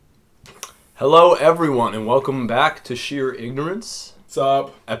Hello, everyone, and welcome back to Sheer Ignorance. What's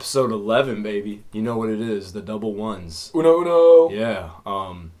up? Episode 11, baby. You know what it is, the double ones. Uno. Yeah.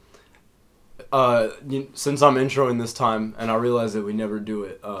 Since I'm introing this time, and I realize that we never do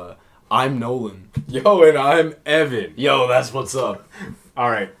it, I'm Nolan. Yo, and I'm Evan. Yo, that's what's up.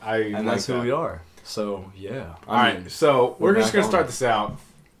 All right, And that's who we are. So, yeah. All right, so we're just going to start this out.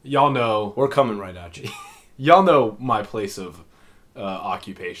 Y'all know. We're coming right at you. Y'all know my place of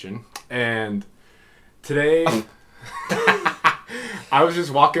occupation. And today, I was just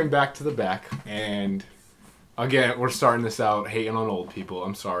walking back to the back, and again, we're starting this out hating on old people.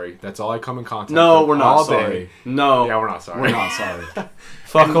 I'm sorry. That's all I come in contact with. No, we're not all sorry. day. No. Yeah, we're not sorry. We're not sorry.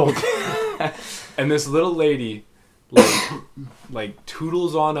 Fuck old. And this little lady, like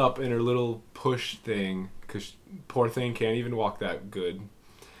toodles on up in her little push thing, because poor thing can't even walk that good.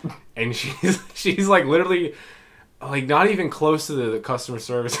 And she's like literally, like not even close to the customer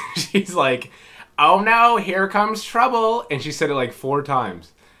service. She's like, "Oh no, here comes trouble," and she said it like 4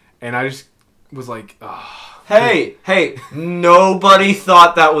 times, and I just was like, "Ah." Hey, nobody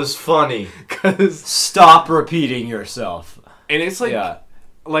thought that was funny. Cause Stop repeating yourself. and it's like, Yeah.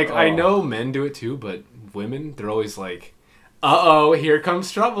 I know men do it too, but women, they're always like, "Uh-oh, here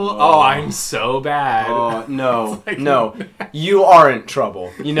comes trouble. Oh, I'm so bad." Oh, no, Like- no. You aren't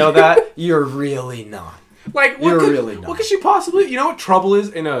trouble. You know that? You're really not. Like, You're really not. what could she possibly... You know what trouble is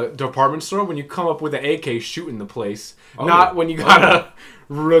in a department store? When you come up with an AK shooting the place. Not when you gotta,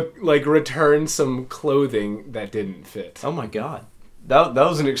 return some clothing that didn't fit. Oh, my God. That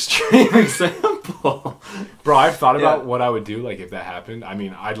was an extreme example. Bro, I've thought about Yeah. what I would do, like, if that happened. I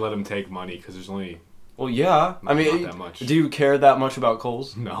mean, I'd let them take money, because there's only... Well, yeah. I mean, not that much. do you care that much about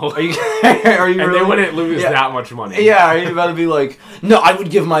Kohl's? No. Are you really? And they wouldn't lose Yeah. that much money. Yeah, are you about to be like, no, I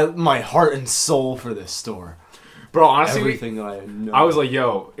would give my heart and soul for this store. Bro, honestly, Everything that I know. I was like,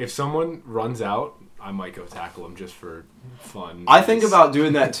 yo, if someone runs out, I might go tackle them just for fun. I think about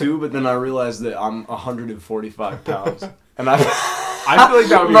doing that too, but then I realize that I'm 145 pounds. And I feel like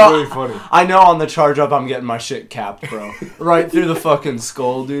that would be Bro, really funny. I know on the charge up I'm getting my shit capped, bro. Right through the fucking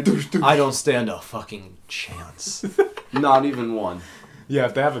skull, dude. I don't stand a fucking chance. Not even one. Yeah,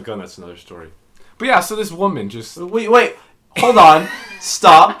 if they have a gun, that's another story. But yeah, so this woman just... Wait. Hold on.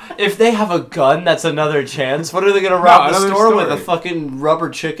 Stop. If they have a gun, that's another chance. What are they gonna rob the another store with? story. A fucking rubber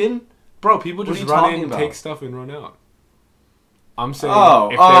chicken? Bro, people What just are you run talking in, about? take stuff, and run out. I'm saying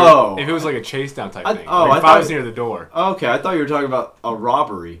if it was like a chase down type thing. If I was near the door. Okay, I thought you were talking about a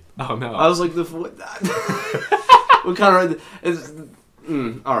robbery. Oh, no. I was like, what kind of... is...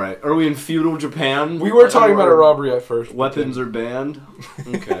 all right. Are we in feudal Japan? We were talking about a robbery at first. Weapons are banned?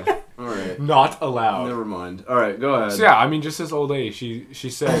 Okay. All right. Not allowed. Never mind. All right, go ahead. So yeah, I mean, just this old lady, she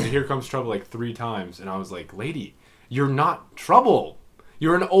said, "Here comes trouble," like 3 times. And I was like, lady, you're not trouble.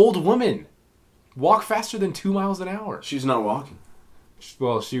 You're an old woman. Walk faster than 2 miles an hour. She's not walking.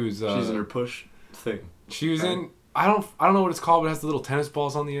 Well, she was... She's in her push thing. She was in... I don't know what it's called, but it has the little tennis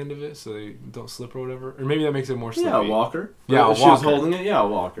balls on the end of it so they don't slip or whatever. Or maybe that makes it more slippy. Yeah, a walker. Yeah, a If she was walker. holding it, yeah, a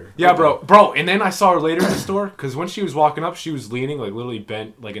walker. Yeah, Okay. bro. And then I saw her later in the store, because when she was walking up, she was leaning, like literally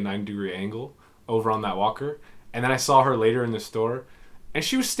bent like a 90-degree angle over on that walker. And then I saw her later in the store, and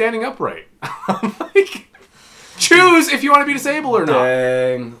she was standing upright. I'm like, choose if you want to be disabled or not.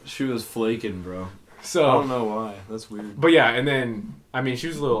 Dang. She was flaking, bro. So, I don't know why. That's weird. but yeah, and then, I mean, she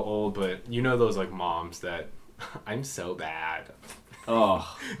was a little old, but you know those like moms that, I'm so bad.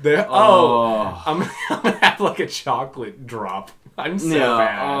 Oh. I'm gonna have like a chocolate drop. I'm so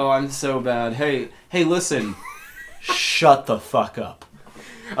bad. Oh, I'm so bad. Hey, listen. Shut the fuck up.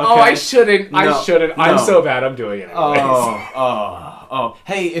 Okay? Oh, I shouldn't. No, I'm no. so bad. I'm doing it anyways. Oh.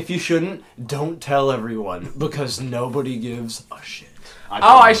 Hey, if you shouldn't, don't tell everyone because nobody gives a shit. I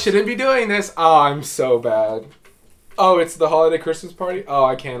promise. shouldn't be doing this. Oh, I'm so bad. Oh, it's the holiday Christmas party? Oh,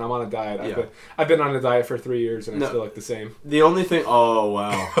 I can't. I'm on a diet. Yeah. I've been on a diet for 3 years and I No. still look the same. The only thing... Oh,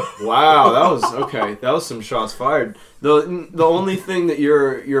 wow. Wow, that was... Okay, that was some shots fired. The only thing that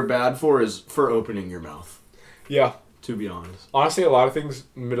you're bad for is for opening your mouth, Yeah. to be honest. Honestly, a lot of things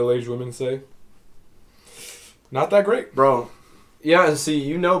middle-aged women say, not that great. Bro, yeah, and see,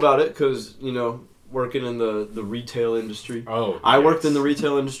 you know about it because, working in the retail industry. Oh, I worked in the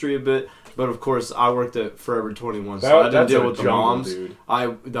retail industry a bit, but of course I worked at Forever 21, so I didn't that's deal a with the jungle, moms. dude.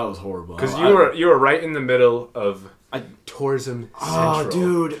 That was horrible. Because you were right in the middle of tourism Oh,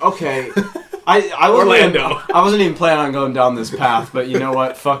 central. dude. Okay. I wasn't Orlando. I wasn't even planning on going down this path, but you know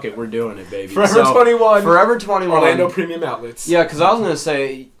what? Fuck it, we're doing it, baby. Forever 21. Forever 21. Orlando Premium Outlets. Yeah, because I was gonna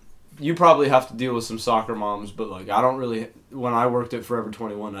say you probably have to deal with some soccer moms, but like I don't really. When I worked at Forever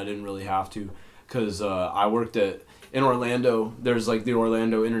 21, I didn't really have to, because I worked at in Orlando, there's like the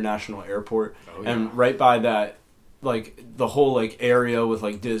Orlando International Airport, Oh, yeah. and right by that, like the whole like area with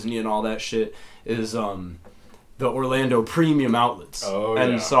like Disney and all that shit is the Orlando Premium Outlets. Oh,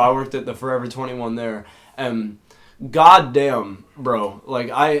 and yeah. so I worked at the Forever 21 there, and goddamn, bro,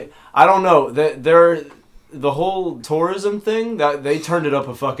 like I don't know that they're. The whole tourism thing, that they turned it up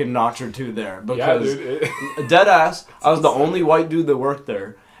a fucking notch or two there, because dead ass, I was the only white dude that worked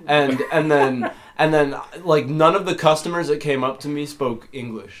there, and then like none of the customers that came up to me spoke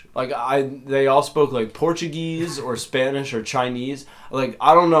English. Like they all spoke like Portuguese or Spanish or Chinese. Like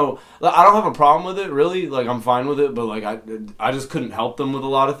I don't know, I don't have a problem with it really. Like I'm fine with it, but like I just couldn't help them with a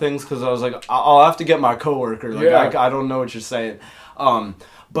lot of things because I was like I'll have to get my coworker. Like I don't know what you're saying,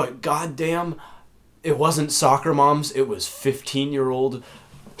 but goddamn. It wasn't soccer moms, it was 15-year-old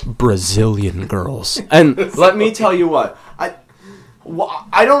Brazilian girls. And let me tell you what, I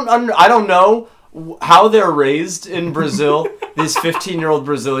don't know how they're raised in Brazil, these 15-year-old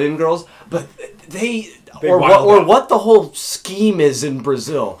Brazilian girls, but they or what the whole scheme is in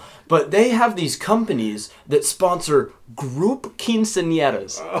Brazil. But they have these companies that sponsor group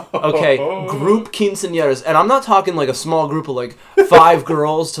quinceañeras. Okay, group quinceañeras. And I'm not talking like a small group of like 5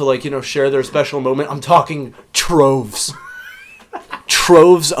 girls to like, share their special moment. I'm talking troves.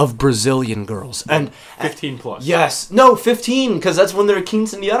 Troves of Brazilian girls. And 15 plus. Yes. No, 15, because that's when their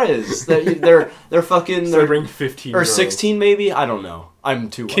quinceañera is. They're fucking... So they bring 15 Or girls. 16 maybe? I don't know. I'm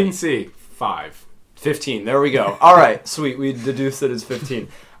too white. Quince, 5. 15. There we go. All right. Sweet. We deduced that it's 15.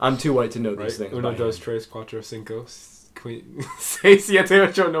 I'm too white to know these things. Uno, dos, tres, cuatro, cinco, seis, siete,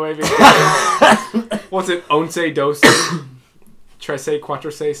 ocho, nueve. What's it? Once, dos, trece,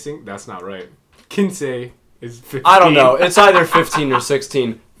 cuatro, seis, cinco. That's not right. Quince is 15. I don't know. It's either 15 or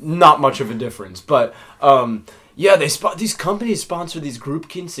 16. Not much of a difference. But, yeah, these companies sponsor these group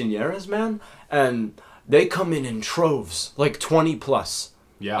quinceañeras, man. And they come in troves. Like 20 plus.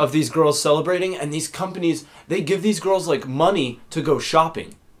 Yeah. Of these girls celebrating. And these companies, they give these girls, like, money to go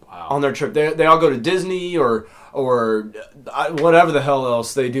shopping. Wow. On their trip. They all go to Disney or whatever the hell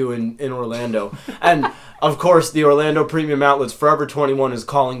else they do in Orlando. And, of course, the Orlando Premium Outlets, Forever 21 is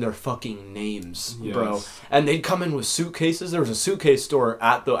calling their fucking names, bro. And they'd come in with suitcases. There was a suitcase store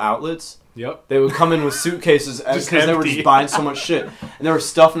at the outlets. Yep. They would come in with suitcases because they were just buying so much shit. And they were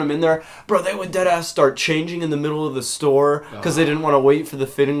stuffing them in there. Bro, they would deadass start changing in the middle of the store because they didn't want to wait for the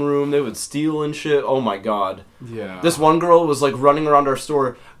fitting room. They would steal and shit. Oh, my God. Yeah. This one girl was, like, running around our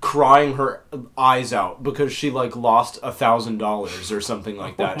store crying her eyes out because she, like, lost $1,000 or something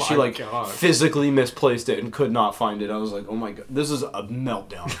like that. Oh she, like, God. physically misplaced it and could not find it. I was like, oh, my God. This is a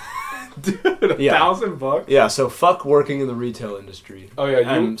meltdown. Dude, $1,000? Yeah, so fuck working in the retail industry. Oh, yeah.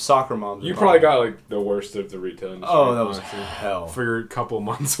 And soccer moms. You probably got, like, the worst of the retail industry. Oh, that was honestly, hell. for your couple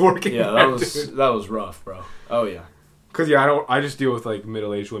months working Yeah, there, that was rough, bro. Oh, yeah. Because, yeah, I just deal with, like,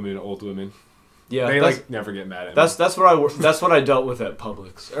 middle-aged women and old women. Yeah, they, like, never get mad at me. That's what I dealt with at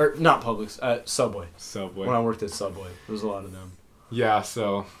Publix. Or, not Publix, at Subway. Subway. When I worked at Subway. There was a lot of them. Yeah,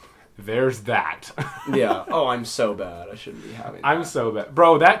 so there's that. Yeah. Oh, I'm so bad. I shouldn't be having that. I'm so bad.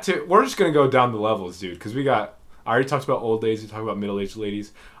 Bro, that too. We're just going to go down the levels, dude. Because I already talked about old ladies. We talked about middle-aged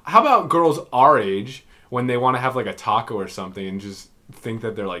ladies. How about girls our age when they want to have, like, a taco or something and just think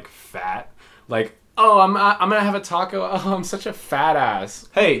that they're, like, fat? Like, oh, I'm going to have a taco. Oh, I'm such a fat ass.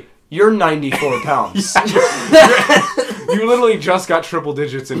 Hey, you're 94 pounds. You literally just got triple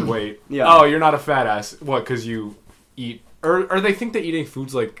digits in weight. Yeah. Oh, you're not a fat ass. What, because you eat... Or they think that eating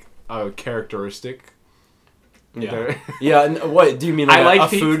food's, like, a characteristic. Yeah. Yeah, and what, do you mean like a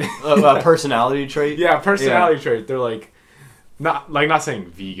food, a personality trait? Yeah, personality trait. They're like... Not saying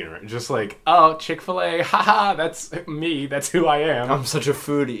vegan, or just like, oh, Chick-fil-A, haha, that's me, that's who I am. I'm such a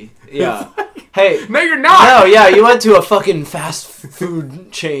foodie. Yeah. Hey. No, you're not! No, yeah, you went to a fucking fast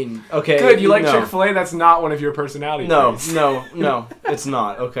food chain. Okay. Good, you like Chick-fil-A? That's not one of your personality traits. No, it's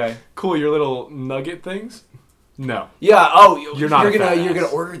not, okay. Cool, your little nugget things? No. Yeah, oh, you're gonna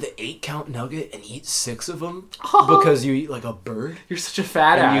order the 8-count nugget and eat 6 of them because you eat like a bird? You're such a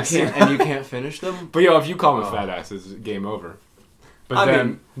fat ass. You can't finish them? But yo, if you call them a fat ass, it's game over. But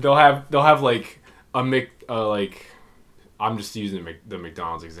then they'll have like a I'm just using the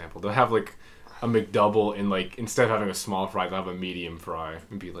McDonald's example. They'll have like a McDouble and like instead of having a small fry, they'll have a medium fry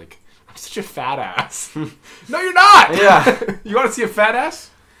and be like, I'm such a fat ass. No, you're not. Yeah. You want to see a fat ass?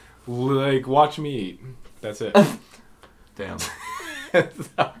 Like watch me eat. That's it. Damn.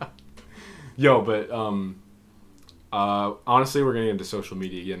 Yo, but honestly, we're gonna get into social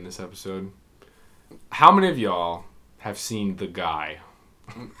media again in this episode. How many of y'all have seen The Guy?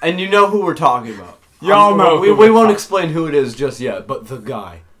 And you know who we're talking about. Y'all know. We won't explain who it is just yet, but The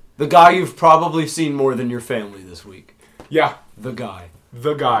Guy. The guy you've probably seen more than your family this week. Yeah. The guy.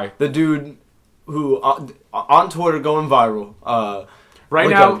 The guy. The dude who, on Twitter going viral.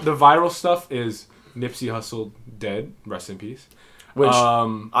 Right now, the viral stuff is Nipsey Hussle dead. Rest in peace. Which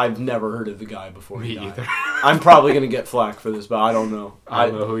I've never heard of the guy before he died. either. I'm probably going to get flack for this, but I don't know. I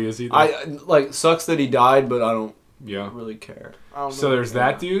don't know who he is either. Sucks that he died, but I don't really care. So there's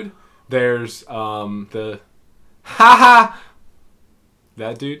that dude. There's the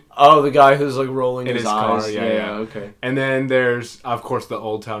that dude. Oh, the guy who's like rolling in his car. eyes. Yeah. Okay. And then there's, of course, the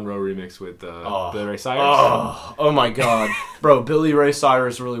Old Town Road remix with Billy Ray Cyrus. Oh my god. Bro, Billy Ray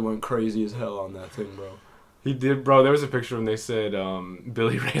Cyrus really went crazy as hell on that thing, bro. He did, bro. There was a picture of him. They said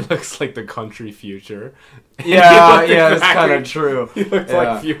Billy Ray looks like the country Future. Yeah, it's kind of true. He looked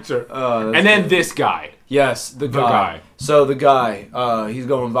like Future. And then this guy. Yes, the guy. So the guy, he's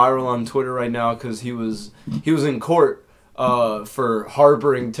going viral on Twitter right now because he was in court for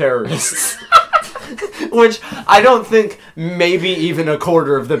harboring terrorists. Which I don't think maybe even a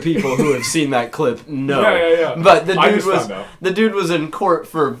quarter of the people who have seen that clip know. Yeah. But the dude was in court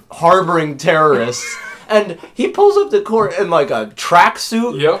for harboring terrorists. And he pulls up to court in like a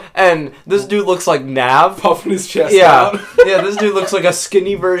tracksuit. Yep. And this dude looks like Nav. Puffing his chest out. Yeah, this dude looks like a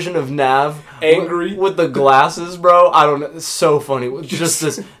skinny version of Nav. Angry. With the glasses, bro. I don't know. It's so funny. Just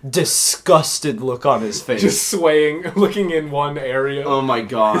this disgusted look on his face. Just swaying, looking in one area. Oh my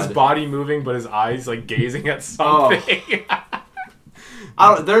god. His body moving, but his eyes like gazing at something.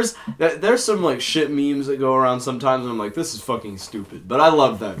 There's some like shit memes that go around sometimes and I'm like, this is fucking stupid. But I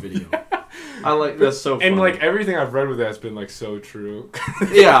love that video. That's so funny. And like everything I've read with that has been like so true.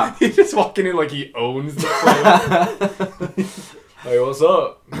 Yeah. He's just walking in like he owns the place. Like, what's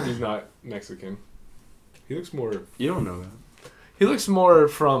up? He's not Mexican. He looks more... You don't know that. He looks more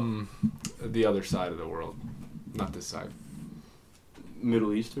from the other side of the world. Not this side.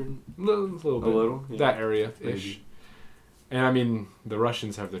 Middle Eastern? A little bit. A little? Yeah. That area-ish. Maybe. And I mean, the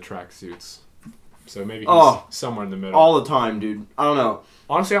Russians have the tracksuits. So maybe he's somewhere in the middle. All the time, dude. I don't know.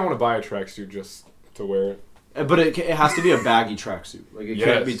 Honestly, I want to buy a tracksuit just to wear it. But it has to be a baggy tracksuit. Like, it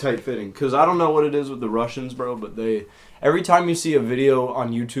can't be tight-fitting. Because I don't know what it is with the Russians, bro, but they... Every time you see a video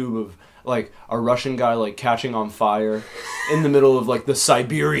on YouTube of, like, a Russian guy, like, catching on fire in the middle of, like, the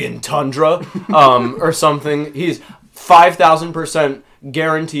Siberian tundra or something, he's 5,000%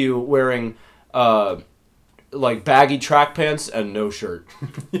 guarantee you wearing, like, baggy track pants and no shirt.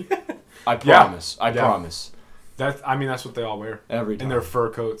 I promise. I promise. That's what they all wear. Every time. And their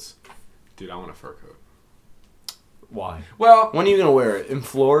fur coats. Dude, I want a fur coat. Why? Well... When are you going to wear it? In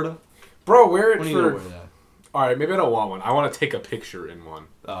Florida? Bro, wear it when are you going to wear that? Alright, maybe I don't want one. I want to take a picture in one.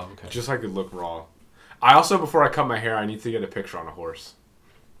 Oh, okay. Just so I could look raw. I also, before I cut my hair, I need to get a picture on a horse.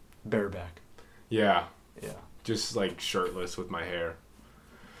 Bareback. Yeah. Yeah. Just, like, shirtless with my hair.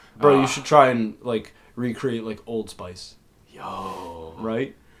 Bro, you should try and, like, recreate, like, Old Spice. Yo.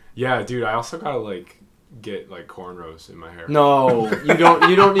 Right? Yeah, dude, I also gotta, like, get, like, cornrows in my hair. No, you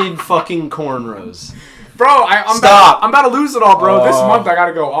don't need fucking cornrows. Bro, I'm about to lose it all, bro. This month I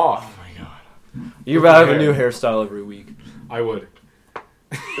gotta go off. Oh my god. You're about to have a new hairstyle every week. I would.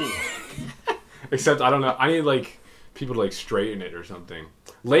 Except, I don't know. I need, like, people to, like, straighten it or something.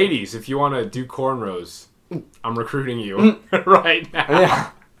 Ladies, if you want to do cornrows, I'm recruiting you right now. Yeah.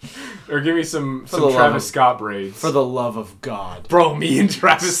 Or give me some Travis Scott braids. For the love of God. Bro, me and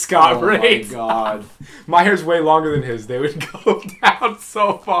Travis Scott braids. Oh my god. My hair's way longer than his. They would go down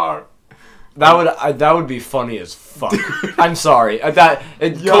so far. That would be funny as fuck. I'm sorry.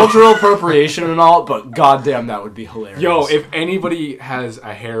 Cultural appropriation and all, but goddamn, that would be hilarious. Yo, if anybody has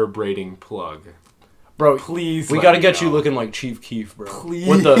a hair braiding plug, bro, please. We gotta get you looking like Chief Keef, bro. Please.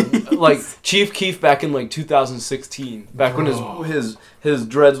 With the like Chief Keef back in like 2016, back when his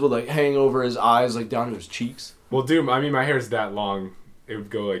dreads would like hang over his eyes, like down to his cheeks. Well, dude, I mean, my hair's that long, it would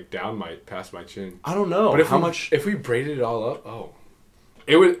go like down past my chin. I don't know. But if we braided it all up,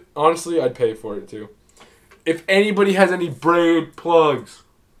 it would, honestly, I'd pay for it too. If anybody has any braid plugs,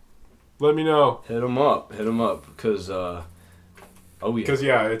 let me know. Hit them up, because Because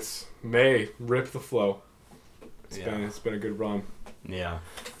it's May, rip the flow. It's been a good run. Yeah,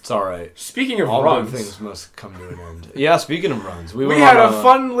 it's all right. Speaking of all runs, good things must come to an end. Yeah, speaking of runs, we had a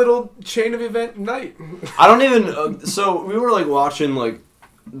fun little chain of event night. I don't even. So we were like watching like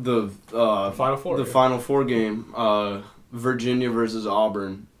the Final Four. The Final Four game. Virginia versus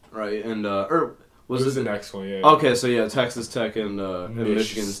Auburn, right? And or was it the next one? Yeah. Okay, so yeah, Texas Tech and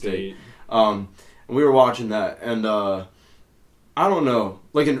Michigan State. We were watching that, and I don't know,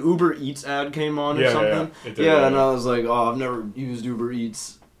 like an Uber Eats ad came on or something. Yeah, and I was like, oh, I've never used Uber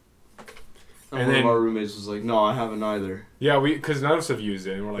Eats. And one of our roommates was like, "No, I haven't either." Yeah, because none of us have used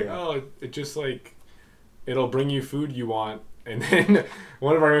it, and we're like, Yeah. "Oh, it just like it'll bring you food you want." And then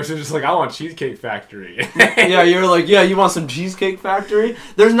one of our roommates was just like, "I want Cheesecake Factory." Yeah, you were like, "Yeah, you want some Cheesecake Factory?"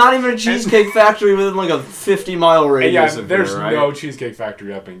 There's not even a Cheesecake Factory within like a 50-mile radius. Yeah, of there's here, right? no Cheesecake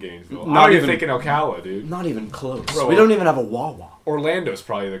Factory up in Gainesville. Not I'm even thinking Ocala, dude. Not even close. Bro, we don't even have a Wawa. Orlando's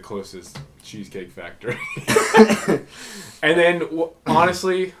probably the closest Cheesecake Factory. And then,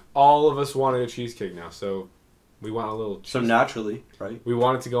 honestly, all of us wanted a cheesecake now, so we want a little cheesecake. So naturally, right? We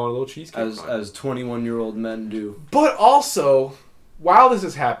wanted to go on a little cheesecake As 21-year-old men do. But also, while this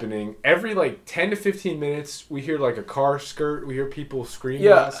is happening, every like 10 to 15 minutes, we hear like a car skirt. We hear people screaming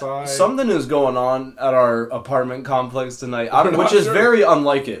outside. Something is going on at our apartment complex tonight, which is sure. very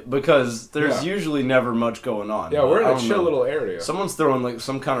unlike it because there's Yeah. usually never much going on. Yeah, But we're I in a don't chill know. little area. Someone's throwing like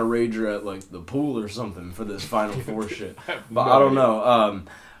some kind of rager at like the pool or something for this Final Four shit. I have But no I don't idea. know.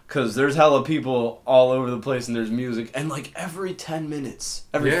 Because there's hella people all over the place and there's music. And like every 10 minutes,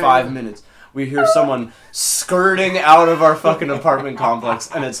 every 5 minutes, we hear someone skirting out of our fucking apartment complex.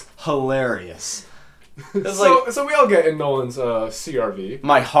 And it's hilarious. It's So we all get in Nolan's CRV.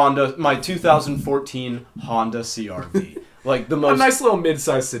 my 2014 Honda CRV. Like the A most, nice little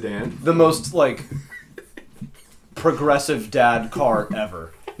mid-sized sedan. the most like progressive dad car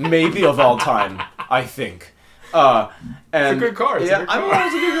ever. Maybe of all time, I think. And It's a good car. It's a yeah, good I mean, car.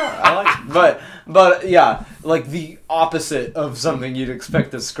 it's a good car. I like it. But yeah, like the opposite of something you'd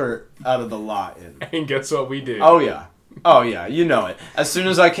expect to skirt out of the lot in. And guess what we did? Oh yeah, you know it. As soon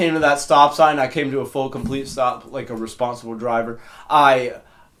as I came to that stop sign, I came to a full complete stop like a responsible driver. I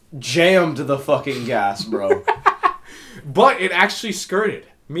jammed the fucking gas, bro. But it actually skirted.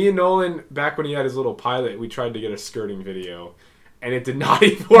 Me and Nolan, back when he had his little Pilot, we tried to get a skirting video. And it did not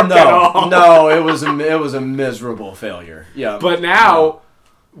even work at all. No, it was a miserable failure. Yeah. But now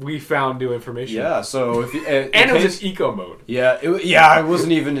we found new information. Yeah, so if you, And it was in eco mode. Yeah, it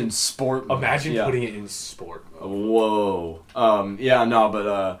wasn't even in sport mode. Imagine Yeah. putting it in sport mode. Whoa. Yeah, no,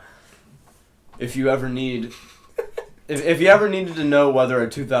 but if you ever need if you ever needed to know whether a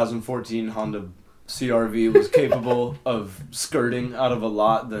 2014 Honda CRV was capable of skirting out of a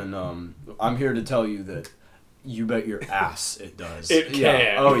lot, then I'm here to tell you that you bet your ass it does. It Yeah.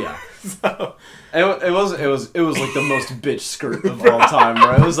 can. Oh yeah. So, It was like the most bitch skirt of all time,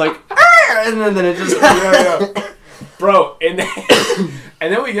 where it was like, "Arr!" and then it just yeah. Bro, and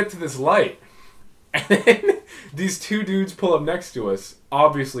then we get to this light. And then these two dudes pull up next to us,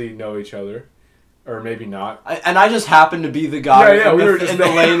 obviously know each other. Or maybe not. And I just happened to be the guy we were just in the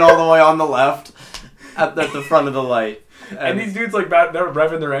there. lane all the way on the left at the front of the light. And these dudes like they're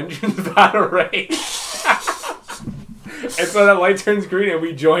revving their engines about to race. And so that light turns green and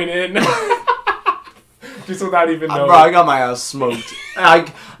we join in. Just without even knowing. Bro, I got my ass smoked.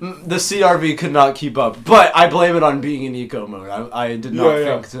 The CRV could not keep up, but I blame it on being in eco mode. I did not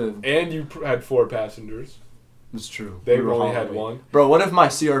think to. And you had 4 passengers. It's true. They We were only had hauling. 1. Bro, what if my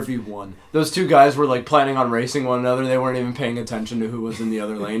CRV won? Those two guys were like planning on racing one another. They weren't even paying attention to who was in the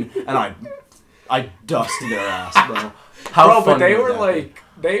other lane, and I dusted their ass, bro. How Bro, but fun they would were that like,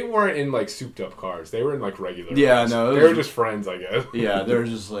 they weren't in like souped up cars. They were in like regular Yeah, cars. no, it They was- were just friends, I guess. be? Yeah, they were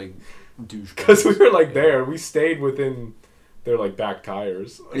just like douchebags. Because we were like there. We stayed within their like back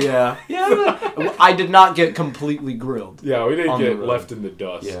tires. Yeah. I did not get completely grilled. Yeah, we didn't On the get road. left in the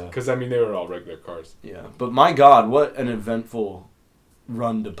dust. Yeah. Because, I mean, they were all regular cars. Yeah, but my God, what an eventful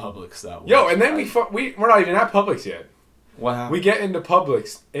run to Publix that was. Yo, and then we're not even at Publix yet. What happened? We get into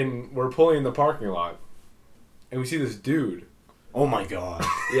Publix, and we're pulling in the parking lot. And we see this dude. Oh my God.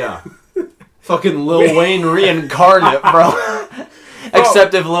 Yeah. Fucking Lil Wayne reincarnate, bro.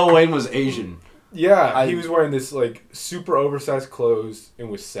 Except if Lil Wayne was Asian. Yeah, he was wearing this, like, super oversized clothes and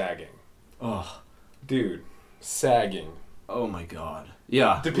was sagging. Ugh. Dude, sagging. Oh my God.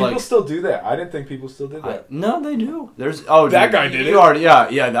 Yeah. Do people still do that? I didn't think people still did that. No, they do. There's That dude, guy did you it. Already,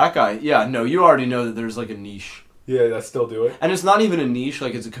 yeah, that guy. Yeah, no, you already know that there's like a niche. Yeah, that still do it. And it's not even a niche,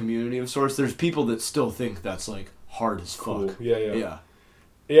 like it's a community of sorts. There's people that still think that's like hard as fuck. Cool. Yeah. Yeah.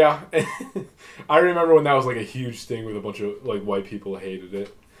 Yeah. I remember when that was like a huge thing with a bunch of like white people hated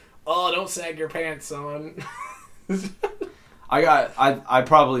it. Oh, don't sag your pants, son.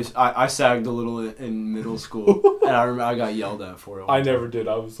 I sagged a little in middle school, and I remember I got yelled at for it. I never did.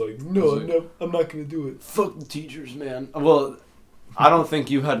 I was like, no, I'm not gonna do it. Fuck the teachers, man. Well, I don't think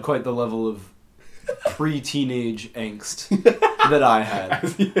you had quite the level of pre-teenage angst that I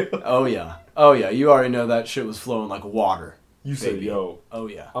had. Oh yeah. You already know that shit was flowing like water. You said, baby. yo. Oh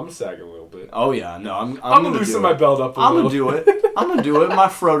yeah. I'm sagging a little bit. Oh yeah. No, I'm gonna loosen my belt up a I'm little. gonna do it. I'm gonna do it. My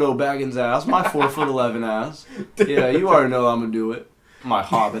Frodo Baggins ass. My 4'11" ass. Yeah, you already know I'm gonna do it. My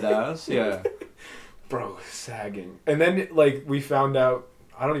Hobbit ass. Yeah. Bro, sagging. And then, like, we found out,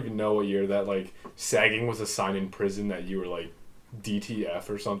 I don't even know what year, that, like, sagging was a sign in prison that you were, like, DTF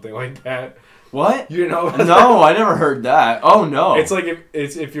or something like that. What? You know? No, I never heard that. Oh, no. It's like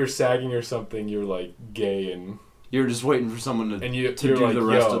if you're sagging or something, you're, like, gay and... You're just waiting for someone to do like, the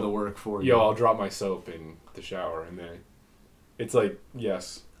rest of the work for you. Yo, I'll drop my soap in the shower, and then... It's like,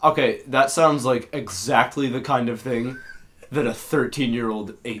 yes. Okay, that sounds like exactly the kind of thing that a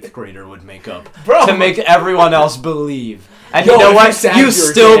 13-year-old 8th grader would make up. Bro! To make everyone else believe. And Yo, you know if what? you sag, You you're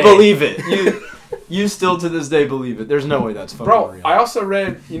still gay. believe it. You still to this day believe it. There's no way that's fucking Bro, real. I also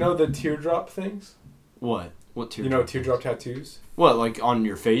read, you know the teardrop things? What? What teardrop? You know teardrop tattoos? What, like on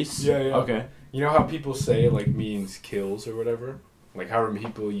your face? Yeah, yeah. Okay. You know how people say it, like, means kills or whatever? Like, however many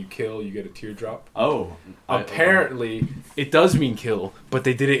people you kill, you get a teardrop? Oh. Apparently, it does mean kill, but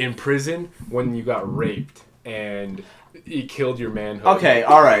they did it in prison when you got raped, and it killed your manhood. Okay,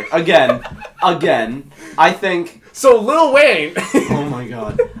 alright. Again, I think... So, Lil Wayne... Oh my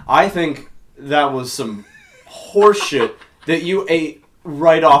god. I think that was some horseshit that you ate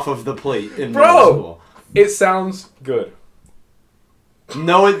right off of the plate in middle school. It sounds good.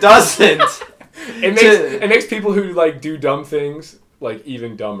 No, it doesn't. It makes people who, like, do dumb things, like,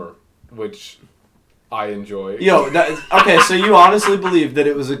 even dumber, which I enjoy. Yo, okay, so you honestly believe that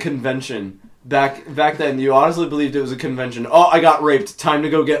it was a convention back then? You honestly believed it was a convention. Oh, I got raped. Time to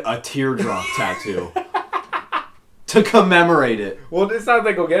go get a teardrop tattoo to commemorate it. Well, it's not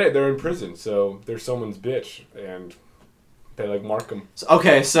they go get it. They're in prison, so they're someone's bitch, and they, like, mark them.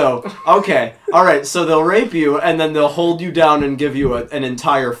 Okay, all right. So they'll rape you, and then they'll hold you down and give you an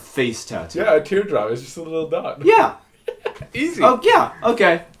entire face tattoo. Yeah, a teardrop. It's just a little dot. Yeah. Easy. Oh yeah.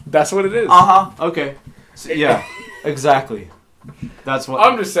 Okay. That's what it is. Okay. So, yeah. Exactly. That's what.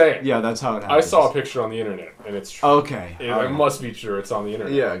 I'm just saying. Yeah, that's how it happens. I saw a picture on the internet, and it's true. Okay. It must be true. It's on the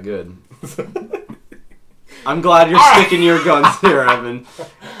internet. Yeah, good. I'm glad you're sticking your guns here, Evan.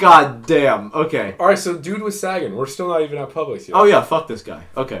 God damn. Okay. All right, so dude was sagging. We're still not even at Publix yet. Oh yeah, fuck this guy.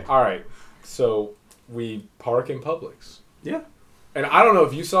 Okay. All right, so we park in Publix. Yeah. And I don't know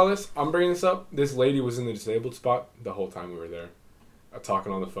if you saw this. I'm bringing this up. This lady was in the disabled spot the whole time we were there,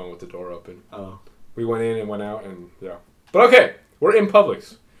 talking on the phone with the door open. Oh. We went in and went out, and yeah. But okay, we're in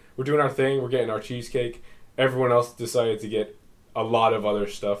Publix. We're doing our thing. We're getting our cheesecake. Everyone else decided to get a lot of other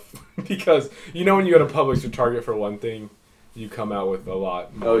stuff because you know when you go to Publix or Target for one thing, you come out with a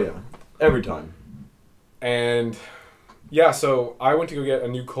lot more. Oh yeah. Every time. And yeah, so I went to go get a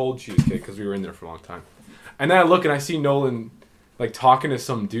new cold cheesecake because we were in there for a long time. And then I look and I see Nolan like talking to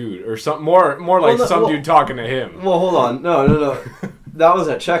some dude or some more like some dude talking to him. Well, hold on. No. That was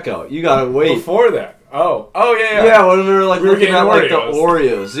at checkout. You gotta wait. Before that. Oh yeah. Yeah, when we were like looking getting at like the Oreos.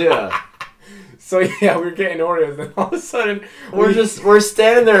 Oreos. Yeah. So yeah, we were getting Oreos, and all of a sudden we're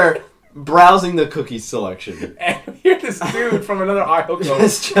standing there browsing the cookie selection, and we hear this dude from another aisle go,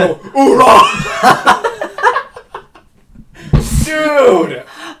 "Dude,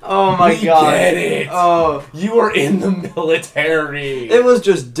 oh my god, get it! Oh, you were in the military." It was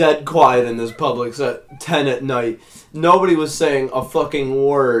just dead quiet in this Publix at 10 at night. Nobody was saying a fucking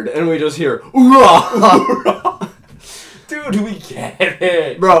word, and we just hear "Oorah!" Dude, we get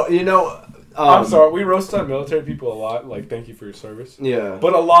it, bro. You know. I'm sorry, we roast on military people a lot, like, thank you for your service. Yeah.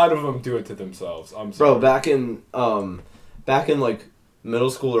 But a lot of them do it to themselves. I'm sorry. Bro, back in like middle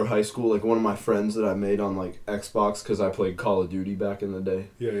school or high school, like one of my friends that I made on like Xbox, because I played Call of Duty back in the day.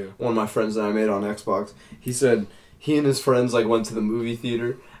 Yeah. One of my friends that I made on Xbox, he said he and his friends like went to the movie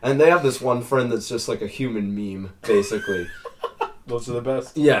theater, and they have this one friend that's just like a human meme, basically. Those are the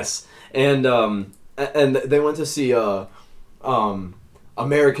best. Yes. And they went to see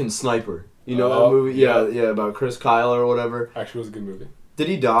American Sniper. You know that movie? Yeah, about Chris Kyle or whatever. Actually, it was a good movie. Did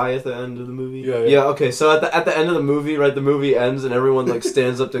he die at the end of the movie? Yeah. Yeah, okay, so at the end of the movie, right, the movie ends and everyone, like,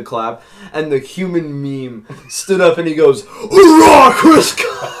 stands up to clap, and the human meme stood up and he goes, "Hoorah, Chris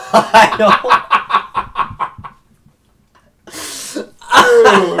Kyle!"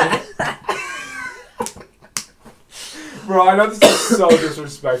 Bro, I know this is so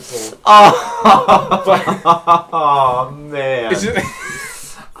disrespectful. Oh, man. It's just,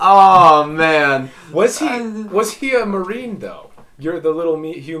 Oh, man. was he a Marine, though? You're the little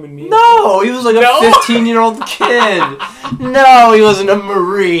human meme? No, he was like a 15-year-old kid. No, he wasn't a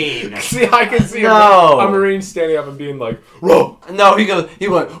Marine. See, I can see No. a Marine standing up and being like, "Whoa!" No, he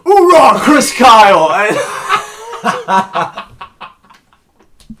went, "Hoorah, Chris Kyle!"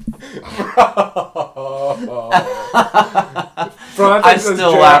 Bro, I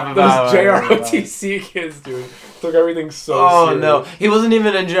still laugh about those it. JROTC kids, dude. Took everything so Oh serious. no, he wasn't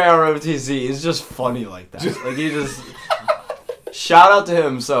even in JROTC. He's just funny like that. Like he just. Shout out to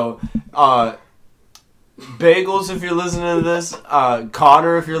him. So, Bagels, if you're listening to this.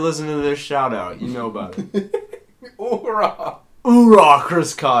 Connor, if you're listening to this, shout out. You know about it. Hoorah! Hoorah,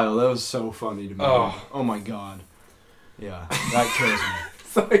 Chris Kyle. That was so funny to me. Oh. Oh my god. Yeah, that kills me.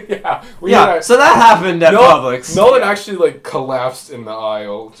 So yeah, So that happened at Publix. Nolan actually like collapsed in the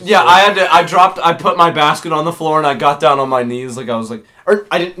aisle. Yeah, I put my basket on the floor and I got down on my knees like I was like, or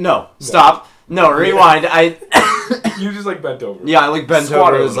I didn't. No, stop. No, rewind. You just like bent over. Yeah, I like bent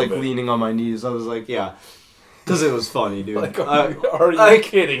Squatted over. I a was like little bit. leaning on my knees. I was like, yeah, because it was funny, dude. Like, are you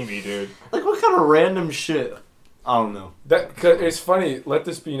kidding me, dude? Like, what kind of random shit? I don't know. That cause it's funny. Let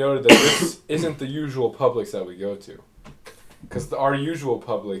this be noted that this isn't the usual Publix that we go to. Because our usual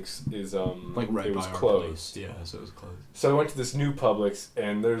Publix is like right it by was our closed. place. Yeah, so it was closed. So I went to this new Publix,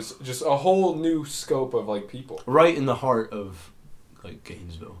 and there's just a whole new scope of like people. Right in the heart of like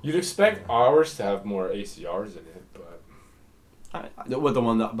Gainesville. You'd expect ours to have more ACRs in it, but With the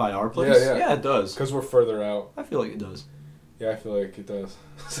one that by our place? Yeah. It does. because we're further out. I feel like it does. Yeah, I feel like it does.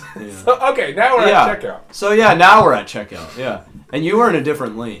 Yeah. So, okay, now we're at checkout. So yeah, now we're at checkout. Yeah, and you were in a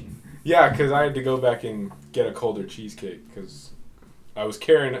different lane. Yeah, because I had to go back and get a colder cheesecake because I was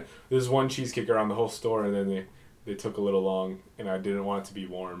carrying this one cheesecake around the whole store, and then they took a little long, and I didn't want it to be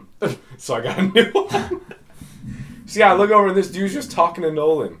warm, so I got a new one. So yeah, I look over, and this dude's just talking to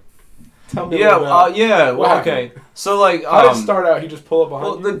Nolan. Tell me Well, what okay. happened? So like, How did it start out? He just pull up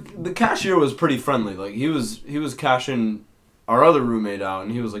behind well, you? the cashier was pretty friendly. Like he was cashing our other roommate out,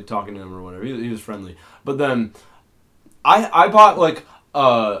 and he was like talking to him or whatever. He was friendly. But then I bought like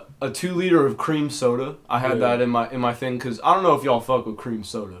a 2-liter of cream soda. I had that in my thing because I don't know if y'all fuck with cream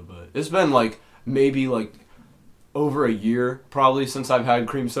soda, but it's been like maybe like over a year probably since I've had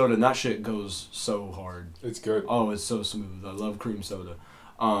cream soda, and that shit goes so hard. It's good. Oh, it's so smooth. I love cream soda.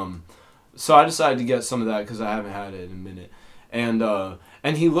 So I decided to get some of that because I haven't had it in a minute.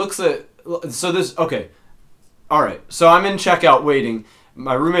 And he looks at... So this... Okay. All right. So I'm in checkout waiting.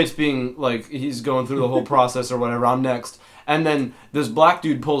 My roommate's being like... He's going through the whole process or whatever. I'm next. And then this black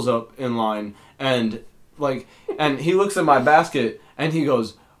dude pulls up in line and like... And he looks at my basket and he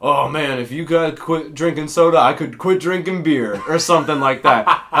goes... Oh man, if you could quit drinking soda, I could quit drinking beer or something like that.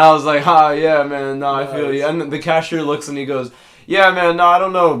 And I was like, yeah, man, no, I feel you. And the cashier looks and he goes, yeah, man, no, I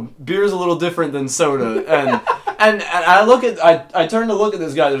don't know. Beer's a little different than soda. And I look at, I turn to look at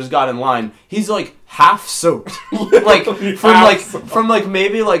this guy that just got in line. He's like half soaked, like from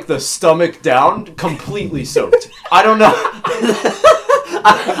maybe like the stomach down, completely soaked. I don't know.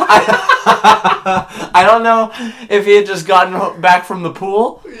 I don't know if he had just gotten back from the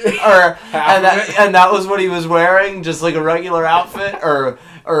pool, or and that was what he was wearing, just like a regular outfit, or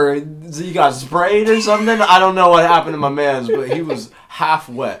he got sprayed or something. I don't know what happened to my man's, but he was half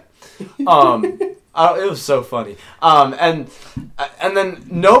wet. It was so funny. And then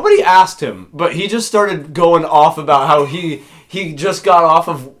nobody asked him, but he just started going off about how he just got off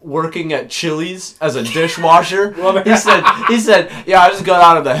of working at Chili's as a dishwasher. He said, yeah, I just got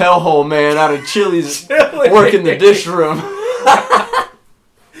out of the hellhole, man, out of Chili's, working the dish room.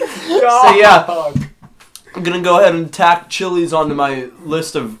 So yeah, I'm gonna go ahead and tack Chili's onto my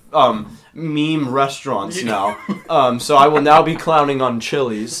list of meme restaurants now. So I will now be clowning on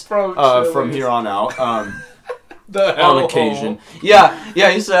Chili's from here on out. On occasion.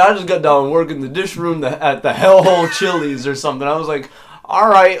 Yeah, he said, I just got done working the dish room at the Hellhole Chili's or something. I was like, all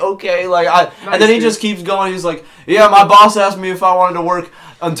right, okay. And then he just keeps going. He's like, yeah, my boss asked me if I wanted to work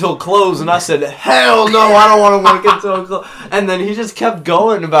until close, and I said, hell no, I don't want to work until close. And then he just kept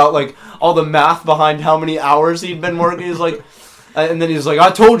going about like all the math behind how many hours he'd been working. He's like, and then he's like,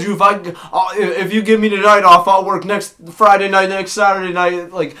 I told you if you give me the night off, I'll work next Friday night, next Saturday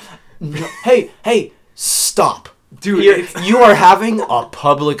night. Like, hey, stop. Dude, you are having a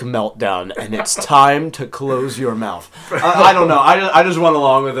public meltdown, and it's time to close your mouth. I don't know. I just went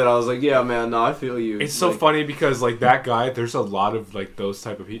along with it. I was like, yeah, man, no, I feel you. It's so funny because, like, that guy, there's a lot of, like, those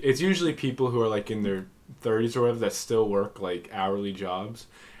type of people. It's usually people who are, like, in their 30s or whatever that still work, like, hourly jobs.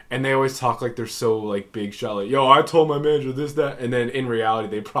 And they always talk like they're so, like, big shot. Like, yo, I told my manager this, that. And then in reality,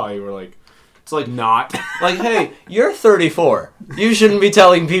 they probably were like, it's like not. Like, hey, you're 34. You shouldn't be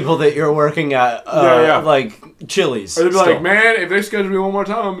telling people that you're working at, like, Chili's. Or they'd be like, man, if they schedule me one more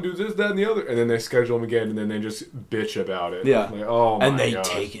time, I'm going to do this, that, and the other. And then they schedule them again, and then they just bitch about it. Yeah. Like, oh, my And they gosh.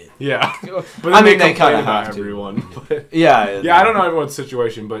 take it. Yeah. But I mean, they kind of have to. Everyone. But, yeah. Yeah, I don't know everyone's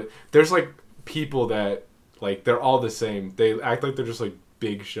situation, but there's, like, people that, like, they're all the same. They act like they're just, like,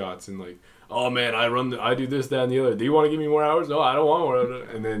 big shots and, like, oh, man, I do this, that, and the other. Do you want to give me more hours? No, I don't want more.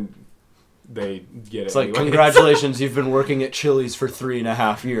 And then they get it. It's like, congratulations, you've been working at Chili's for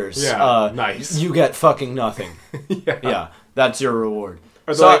 3.5 years. Yeah, nice. You get fucking nothing. Yeah. Yeah, that's your reward.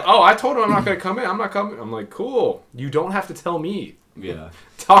 Or they're like, oh, I told him I'm not going to come in. I'm not coming. I'm like, cool. You don't have to tell me. Yeah.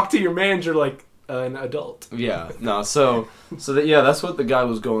 Talk to your manager like an adult. Yeah. No. So that's what the guy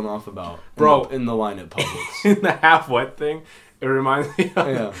was going off about, bro. In the line at Publix. In the half wet thing, it reminds me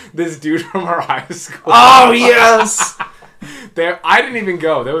of this dude from our high school. Oh yes. I didn't even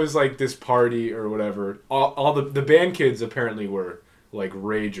go. There was like this party or whatever. All the band kids apparently were like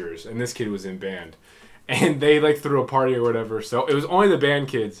ragers, and this kid was in band, and they like threw a party or whatever. So it was only the band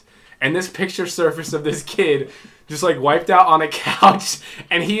kids, and this picture surfaced of this kid just like wiped out on a couch,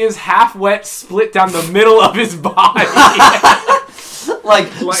 and he is half wet, split down the middle of his body. like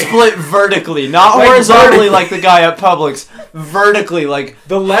split vertically, not like horizontally like the guy at Publix. Vertically, like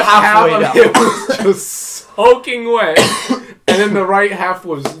the left half of it was just soaking wet, and then the right half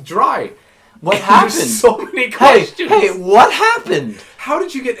was dry. What happened? There's so many questions. Hey, what happened? How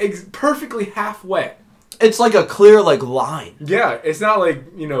did you get perfectly half wet? It's like a clear line. Yeah, it's not like,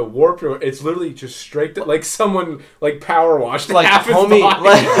 warped or it's literally just straight like someone like power washed like half his body.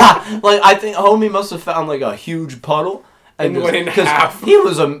 Like I think homie must have found like a huge puddle and went in half. He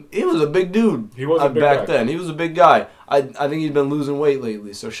was a big dude. He was a big back guy. then. He was a big guy. I think he's been losing weight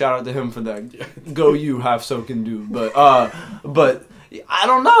lately, so shout out to him for that. Go you, half soaking dude. But I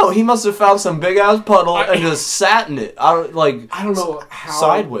don't know. He must have found some big ass puddle and just sat in it. I don't know how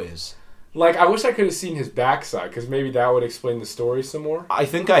sideways. Like, I wish I could have seen his backside, because maybe that would explain the story some more. I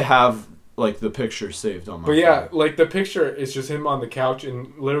think I have, like, the picture saved on my phone. But yeah, like, the picture is just him on the couch,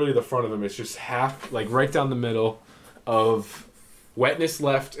 and literally the front of him is just half, like, right down the middle of wetness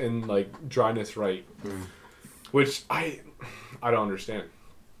left and, like, dryness right. Mm. Which I don't understand.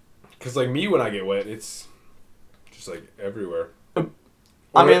 Because, like, me, when I get wet, it's just, like, everywhere.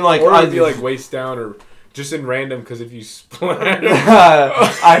 I mean, like... Or it'd be, like, waist down or... Just in random, because if you splatter...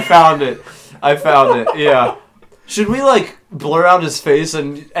 I found it, yeah. Should we, like, blur out his face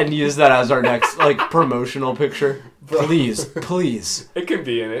and use that as our next, like, promotional picture? Please. It can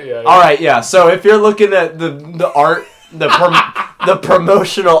be in it, yeah. Alright, yeah, so if you're looking at the art, the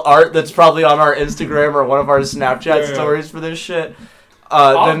promotional art that's probably on our Instagram or one of our Snapchat stories for this shit,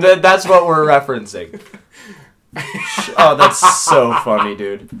 then that's what we're referencing. Oh, that's so funny,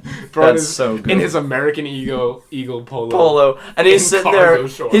 dude. Bro, that's so good. In his American Eagle polo, and he's sitting there.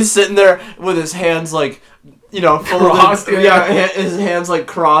 Shorts. He's sitting there with his hands like, crossed. His hands like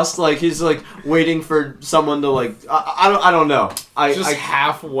crossed, like he's like waiting for someone to like. I don't know. I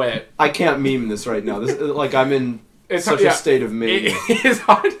half wet. I can't meme this right now. This like I'm in such a state of mania. It's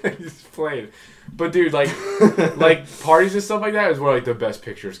hard to explain. But dude, like parties and stuff like that is where like the best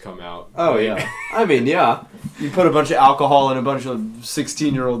pictures come out. Oh yeah, I mean yeah, you put a bunch of alcohol in a bunch of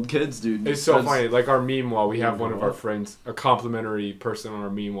 16-year-old kids, dude. It's so funny. Like our meme wall, we have one of our friends, a complimentary person on our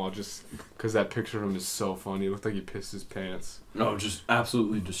meme wall, just because that picture of him is so funny. It looked like he pissed his pants. No, just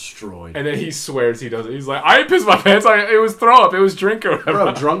absolutely destroyed. And then he swears he does it. He's like, I didn't piss my pants. It was throw up. It was drink or whatever.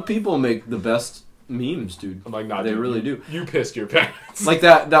 Bro, drunk people make the best memes, dude. I'm like, nah, they dude, really do. You pissed your pants. Like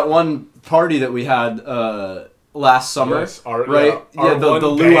that one party that we had last summer, yes, right? The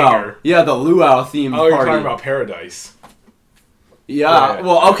luau. Yeah, the luau themed party. Oh, you're talking about Paradise. Yeah.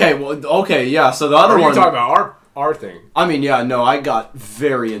 Well, okay. Yeah. So the other one. You're talking about our thing. I mean, yeah. No, I got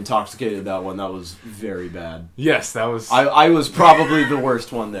very intoxicated that one. That was very bad. Yes, that was. I was probably the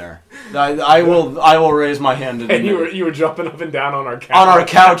worst one there. I will raise my hand. And you were jumping up and down on our couch. On our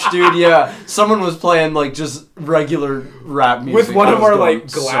couch, dude. Yeah. Someone was playing like just regular rap music with one of our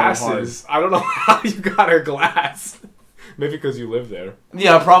like glasses. So I don't know how you got a glass. Maybe because you live there.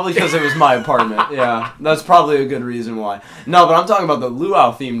 Yeah, probably because it was my apartment. Yeah, that's probably a good reason why. No, but I'm talking about the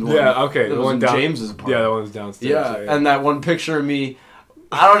luau themed one. Yeah, okay. The one down James's apartment. Yeah, that one's downstairs. Yeah, and that one picture of me.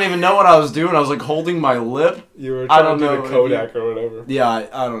 I don't even know what I was doing. I was like holding my lip. You were trying to do the Kodak or whatever. Yeah,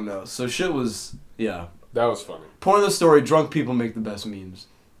 I don't know. So shit was That was funny. Point of the story: drunk people make the best memes,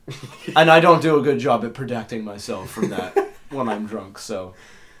 and I don't do a good job at protecting myself from that when I'm drunk. So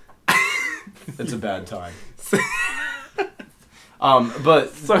it's a bad time.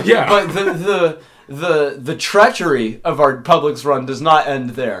 But the treachery of our Publix run does not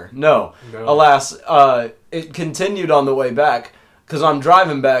end there. No. Alas, it continued on the way back because I'm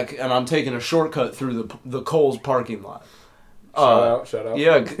driving back and I'm taking a shortcut through the Kohl's parking lot. Shout out.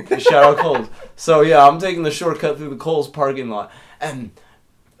 Yeah, shout out Kohl's. So yeah, I'm taking the shortcut through the Kohl's parking lot and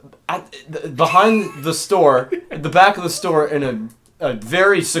behind the store, at the back of the store in a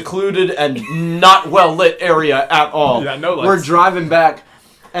very secluded and not well lit area at all. Yeah, no lights. We're driving back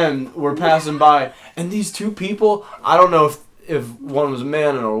and we're passing by, and these two people, I don't know if one was a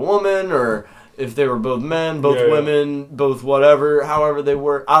man and a woman, or if they were both men, both women, both whatever, however they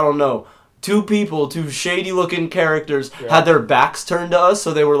were, I don't know. two people, two shady looking characters, Yeah. had their backs turned to us,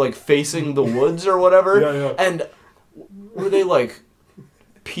 so they were like facing the woods or whatever. Yeah. And were they like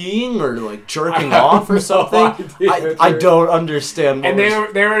peeing or like jerking I have off or no something? idea, I dude. don't understand. And they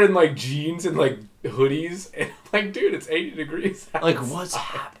were in like jeans and like hoodies, and like, dude, it's 80 degrees. like, what's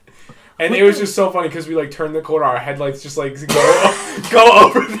happening? And it was just so funny because we like turned the corner, our headlights just like go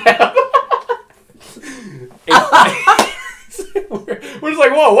over them. We're just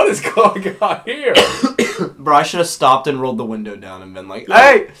like, whoa, what is going on here? Bro, I should have stopped and rolled the window down and been like,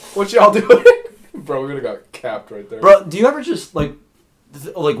 hey! What y'all doing? Bro, we would have got capped right there. Bro, do you ever just, like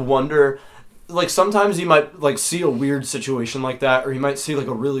wonder... Like, sometimes you might, like, see a weird situation like that, or you might see, like,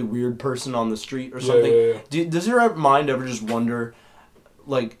 a really weird person on the street or something. Yeah. Does your mind ever just wonder,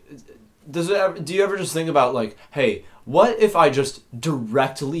 like... do you ever just think about, like, hey, what if I just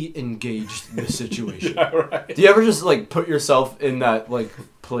directly engaged this situation? Yeah, right. Do you ever just, like, put yourself in that, like,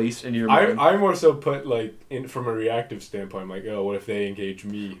 place in your mind? I more so put, like, in from a reactive standpoint, like, oh, what if they engage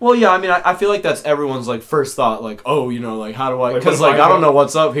me? Well, yeah, I mean, I feel like that's everyone's, like, first thought, like, oh, you know, like, how do I... Like, Because, what if like, I I don't go- know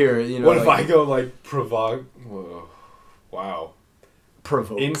what's up here, you know. What if like, I go, like, provoke? Whoa. Wow.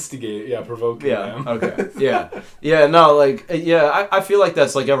 provoke? Instigate, yeah, provoking Yeah, them. okay. Yeah, no, like, yeah, I feel like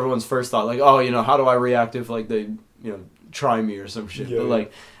that's, like, everyone's first thought. Like, oh, you know, how do I react if, like, they, you know, try me or some shit. Yeah, but, yeah.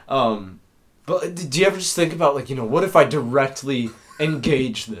 like, but do you ever just think about, like, you know, what if I directly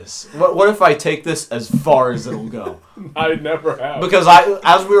engage this? What if I take this as far as it'll go? I never have. Because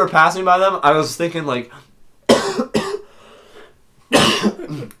as we were passing by them, I was thinking, like,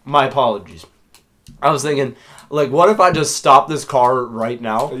 my apologies. I was thinking, like, what if I just stop this car right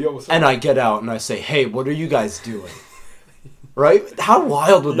now, Yo, what's up? and I get out and I say, hey, what are you guys doing? Right? How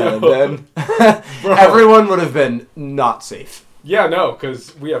wild would that have Yo. been? Bro. Everyone would have been not safe. Yeah, no,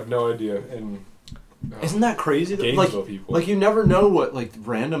 because we have no idea. And Isn't that crazy? Gainesville people. Like, you never know what, like,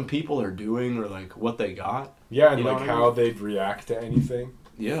 random people are doing or, like, what they got. yeah, and you know like what I how they'd react to anything.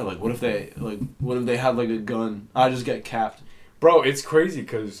 Yeah, like, what if they had, like, a gun? I just get capped. Bro, it's crazy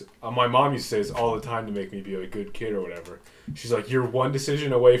because my mom used to say this all the time to make me be a good kid or whatever. She's like, you're one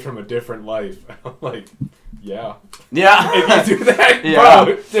decision away from a different life. I'm like, yeah. Yeah. If you do that, Yeah.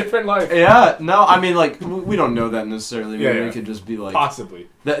 bro, different life. Yeah, no, I mean, like, we don't know that necessarily. Maybe Yeah. it could just be, like... Possibly.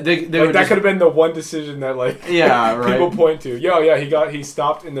 They Like, would that just- could have been the one decision that, like, Yeah, right. people point to. Yo, yeah, he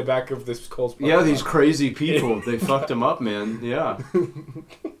stopped in the back of this Coles. Yeah, these crazy people, they fucked him up, man. Yeah.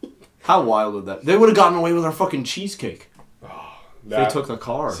 How wild would that... They would have gotten away with our fucking cheesecake. That, They took the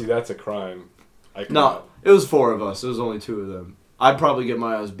car. See, that's a crime. I could No, not. it was 4 of us. It was only 2 of them. I'd probably get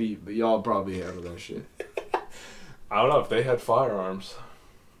my ass beat, but y'all probably handle that shit. I don't know if they had firearms.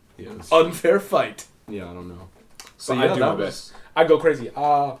 Yes. Unfair fight. Yeah, I don't know. So yeah, I do that my was- best. I go crazy.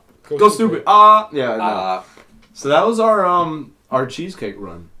 Go stupid. Yeah, no. So that was our cheesecake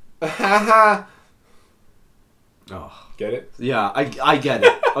run. Oh. Get it? Yeah, I get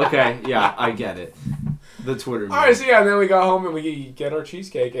it. Okay, yeah, I get it. The Twitter. All right, so yeah, and then we got home and we get our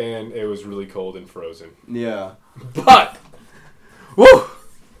cheesecake, and it was really cold and frozen. Yeah. But, woo!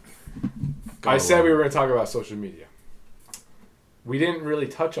 I Go said on. we were going to talk about social media. We didn't really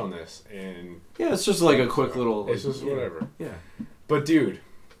touch on this, and Yeah, it's just like a quick little... it's just yeah. whatever. Yeah. But dude,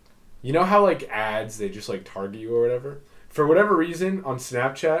 you know how like ads, they just like target you or whatever? For whatever reason on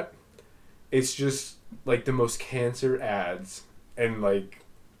Snapchat, it's just like the most cancer ads. And like,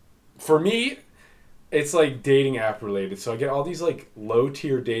 for me, it's like dating app related. So I get all these like low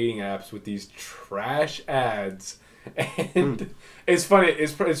tier dating apps with these trash ads. And it's funny,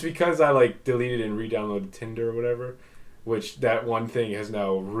 it's because I like deleted and re-downloaded Tinder or whatever. Which that one thing has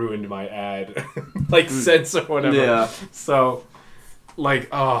now ruined my ad like sense or whatever. Yeah. So like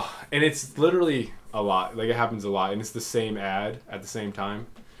and it's literally a lot. Like it happens a lot and it's the same ad at the same time.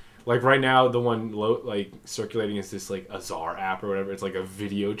 Like right now the one like circulating is this like Azar app or whatever. It's like a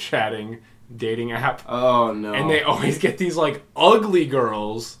video chatting dating app. Oh, no. And they always get these like ugly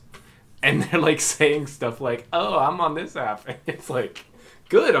girls and they're like saying stuff like, "Oh, I'm on this app." And it's like,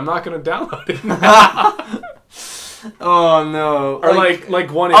 "Good, I'm not going to download it now." Oh, no. Or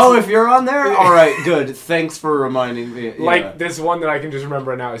like one. Oh, if you're on there? All right, good. Thanks for reminding me. Yeah. Like this one that I can just remember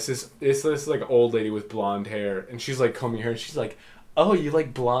right now. It's this like old lady with blonde hair, and she's like combing her hair, and she's like, "Oh, you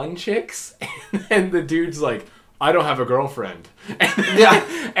like blonde chicks?" And the dude's like, "I don't have a girlfriend." Yeah.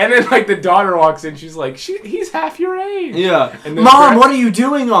 And then like the daughter walks in, she's like, "He's half your age." Yeah. And then Mom, what are you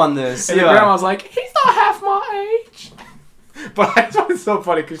doing on this? And yeah. the grandma's like, "He's not half my age." But I thought it's so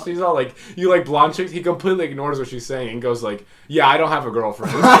funny because she's all like, "You like blonde chicks?" He completely ignores what she's saying and goes like, "Yeah, I don't have a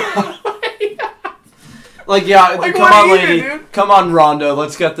girlfriend." Like, yeah, Like, come what on, are you, lady. dude? Come on, Rhonda.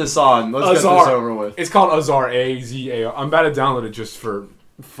 Let's get this on. Let's get this Azar. over with. It's called Azar, Azar. I'm about to download it just for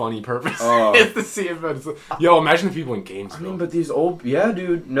funny purpose. Oh. It's to see if it's, yo, imagine the people in Gainesville. I mean, but these old... Yeah,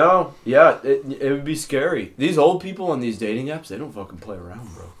 dude. No. Yeah, it would be scary. These old people on these dating apps, they don't fucking play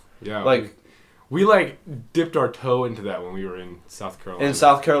around, bro. Yeah. Like... We like dipped our toe into that when we were in South Carolina. In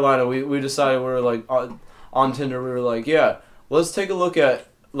South Carolina, we decided we were like on Tinder. We were like, yeah, let's take a look at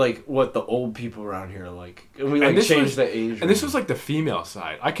like what the old people around here are like, and we like changed the age. And this was like the female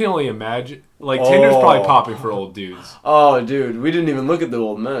side. I can only imagine. Like Tinder's probably popping for old dudes. Oh, dude, we didn't even look at the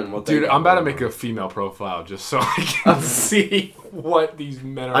old men. Dude, I'm about to make a female profile just so I can see what these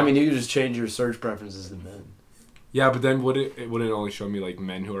men are. I mean, you could just change your search preferences to men. Yeah, but then would it only show me like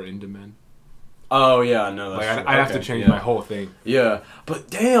men who are into men? Oh yeah, no, that's like true. I have to change my whole thing. Yeah, but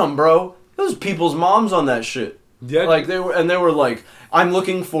damn, bro, those people's moms on that shit. Yeah, like they were like, I'm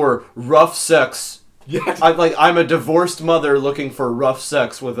looking for rough sex. Yeah, I'm a divorced mother looking for rough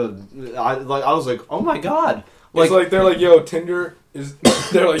sex with a. I was like, oh my god. Like, it's like they're like, yo, Tinder is.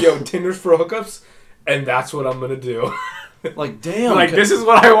 They're like, yo, Tinder's for hookups, and that's what I'm gonna do. Like, damn. Like, this is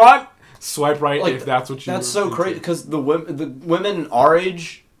what I want. Swipe right if that's what you. That's so crazy because the women our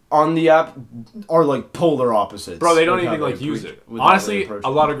age on the app are like polar opposites. Bro, they don't even like use it. Honestly, a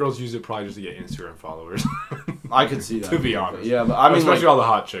lot of girls use it probably just to get Instagram followers. I could see that. To be honest. Yeah, but I mean, especially all the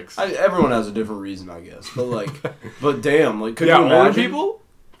hot chicks. Everyone has a different reason, I guess. But like, but damn, like, could you imagine older people?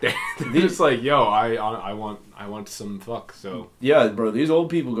 They're just like, yo, I want some fuck. So yeah, bro, these old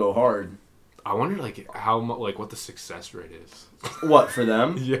people go hard. I wonder like what the success rate is. What for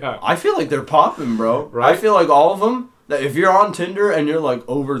them? Yeah, I feel like they're popping, bro. Right? I feel like all of them. That if you're on Tinder and you're like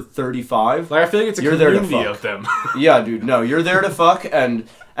over 35, like I feel like it's a community of them. Yeah, dude. No, you're there to fuck, and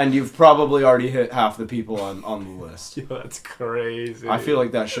you've probably already hit half the people on the list. Yo, that's crazy. I feel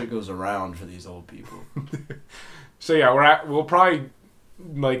like that shit goes around for these old people. So yeah, we'll probably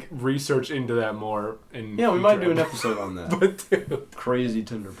like research into that more. Yeah, we might do an episode on that. But dude. Crazy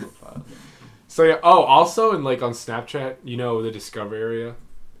Tinder profile. So yeah. Oh, also on Snapchat, you know the Discover area.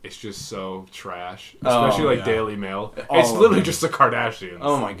 It's just so trash, especially Daily Mail. It's literally just the Kardashians.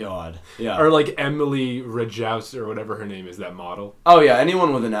 Oh my god, yeah. Or like Emily Ratajkowski or whatever her name is, that model. Oh yeah,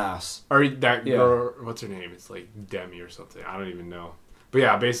 anyone with an ass. Or that girl, what's her name? It's like Demi or something. I don't even know. But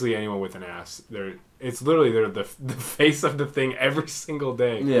yeah, basically anyone with an ass. It's literally they're the face of the thing every single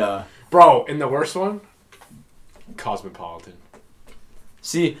day. Yeah, bro. And the worst one, Cosmopolitan.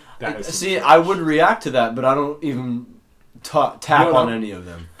 See, I would react to that, but I don't even tap on any of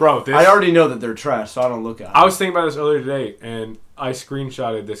them. Bro, I already know that they're trash, so I don't look at them. I was thinking about this earlier today, and I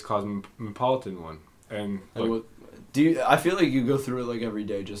screenshotted this Cosmopolitan one. And like, I feel like you go through it like every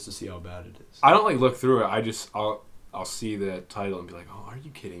day just to see how bad it is. I don't like look through it. I'll see the title and be like, oh, are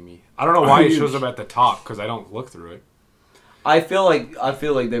you kidding me? I don't know why it shows up at the top because I don't look through it. I feel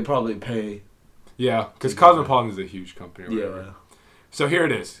like they probably pay. Yeah, because Cosmopolitan is a huge company or whatever. Yeah. So here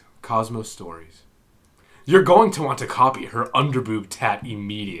it is. Cosmo Stories. You're going to want to copy her underboob tat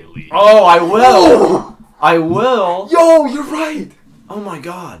immediately. Oh, I will. I will. Yo, you're right. Oh my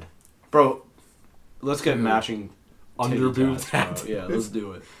god, bro. Let's get matching underboob tat. Yeah, let's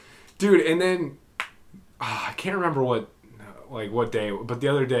do it, dude. And then I can't remember what day, but the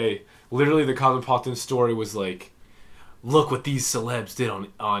other day, literally the Cosmopolitan story was like, look what these celebs did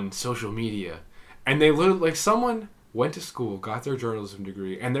on social media, and they literally like someone went to school, got their journalism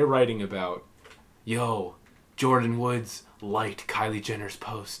degree, and they're writing about, yo, Jordan Woods liked Kylie Jenner's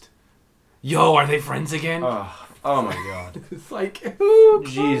post. Yo, are they friends again? Oh my god. It's like, who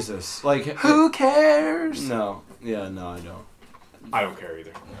Jesus. Like, who cares? No. Yeah, no, I don't. I don't care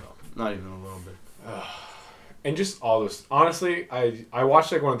either. No, not even a little bit. And just all those. Honestly, I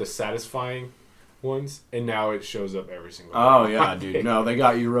watched like one of the satisfying ones, and now it shows up every single time. Oh, yeah, dude. No, they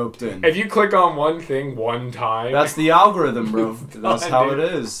got you roped in. If you click on one thing one time... That's the algorithm, bro. That's how it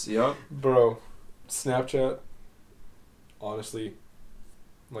is. Yep. Bro, Snapchat, honestly,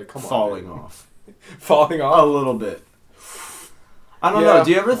 like, come on. Falling off. Falling off? A little bit. I don't know.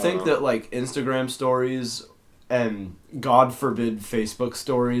 Do you ever think that, like, Instagram stories and, God forbid, Facebook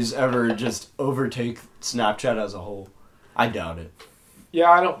stories ever just overtake Snapchat as a whole? I doubt it.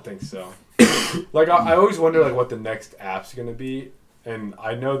 Yeah, I don't think so. Like, I always wonder, like, what the next app's going to be. And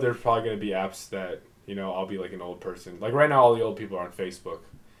I know there's probably going to be apps that, you know, I'll be, like, an old person. Like, right now, all the old people are on Facebook.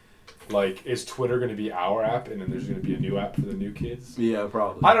 Like, is Twitter going to be our app, and then there's going to be a new app for the new kids? Yeah,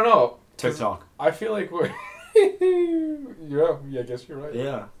 probably. I don't know. TikTok. I feel like we're... yeah, I guess you're right.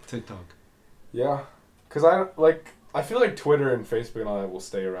 Yeah, TikTok. Yeah. Because I feel like Twitter and Facebook and all that will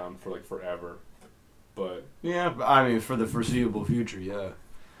stay around for, like, forever. But... Yeah, I mean, for the foreseeable future, yeah.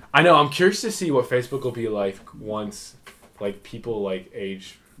 I know. I'm curious to see what Facebook will be like once, like, people, like,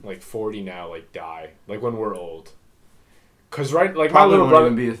 age, like, 40 now, like, die. Like, when we're old. Cause right, like Probably my little won't brother.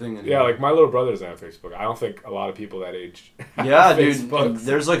 even be a thing anymore. Yeah, like my little brother doesn't have Facebook. I don't think a lot of people that age. Have Yeah, Facebook. dude.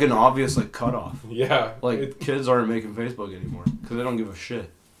 There's like an obvious like cutoff. Yeah, Like kids aren't making Facebook anymore because they don't give a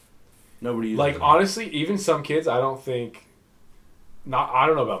shit. Nobody uses like it. honestly, even some kids, I don't think. I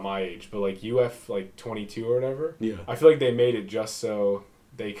don't know about my age, but like UF like 22 or whatever. Yeah. I feel like they made it just so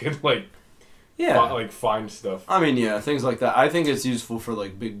they could like find stuff. I mean, yeah, things like that. I think it's useful for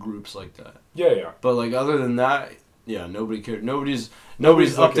like big groups like that. Yeah. But like other than that, yeah, nobody cares. Nobody's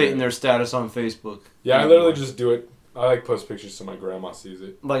Nobody's looking updating at their status on Facebook. Yeah, I anymore. literally just do it. I like post pictures so my grandma sees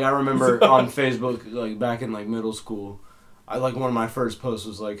it. Like I remember on Facebook, like back in like middle school, I like one of my first posts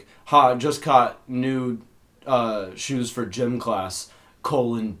was like, "Ha, just caught new shoes for gym class, :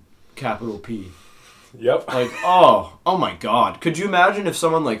 capital P." Yep. Like, oh my god. Could you imagine if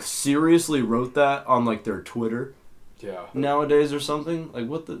someone like seriously wrote that on like their Twitter Yeah. nowadays or something? Like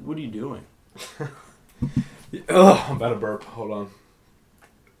what are you doing? Ugh, I'm about to burp. Hold on.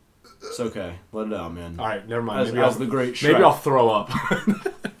 It's okay. Let it out, man. All right, never mind. As the great Shrek. Maybe I'll throw up.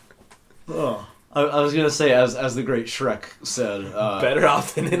 Oh. I was gonna say as the great Shrek said. Better out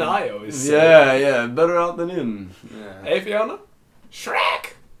than in, I always say. Yeah, better out than in. Yeah. Hey, Fiona.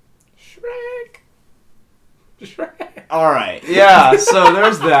 Shrek. All right. Yeah. So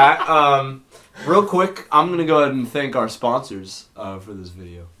there's that. Real quick, I'm gonna go ahead and thank our sponsors for this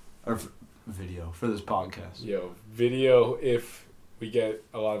video, or for this podcast. Yo, video if we get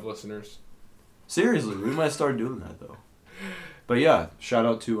a lot of listeners. Seriously, we might start doing that though. But yeah, shout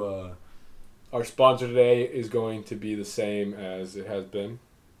out to. Our sponsor today is going to be the same as it has been.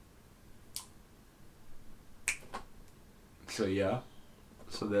 So yeah.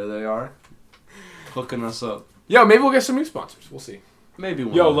 So there they are, hooking us up. Yo, maybe we'll get some new sponsors. We'll see. Maybe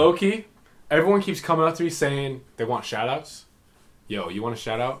one. Yo, low-key, everyone keeps coming up to me saying they want shout-outs. Yo, you want a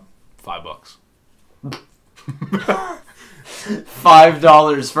shout-out? $5.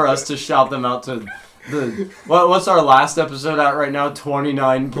 $5 for us to shout them out to the... What's our last episode at right now?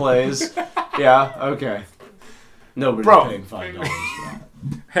 29 plays. Yeah, okay. Nobody's paying $5 for that.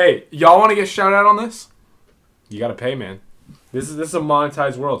 Hey, y'all want to get shout-out on this? You gotta pay, man. This is a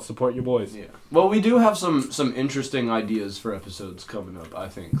monetized world. Support your boys. Yeah. Well, we do have some interesting ideas for episodes coming up, I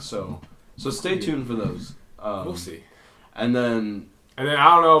think. So stay tuned for those. We'll see. And then I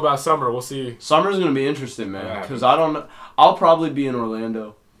don't know about summer. We'll see. Summer's gonna be interesting, man. Because I don't know. I'll probably be in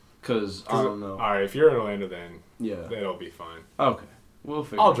Orlando. Because I don't know. All right, if you're in Orlando, then Yeah. that'll be fine. Okay. We'll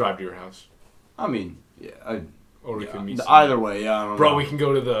figure. I'll drive to your house. I mean, yeah. Or we can meet. Either way, yeah. I don't Bro, know. we can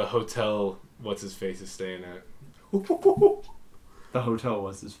go to the hotel. What's his face is staying at. The hotel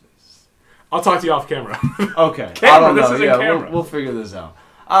was his face. I'll talk to you off camera. Okay. Camera, I don't know. this isn't Yeah, camera. we'll figure this out.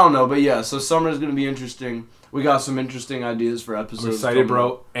 I don't know, but yeah. So summer's gonna be interesting. We got some interesting ideas for episodes. I'm excited, coming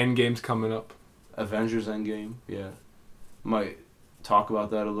bro. up. Endgame's coming up. Avengers Endgame. Yeah. Might talk about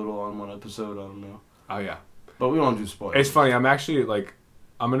that a little on one episode. I don't know. Oh yeah. But we won't do spoilers. It's funny. I'm actually like,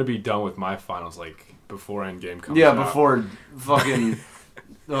 I'm gonna be done with my finals like before Endgame comes. Yeah, out. before fucking.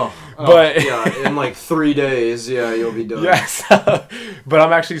 But- yeah, in like 3 days, yeah, you'll be done. Yes. But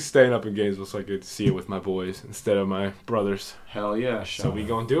I'm actually staying up in Gainesville so I could see it with my boys instead of my brothers. Hell yeah. So we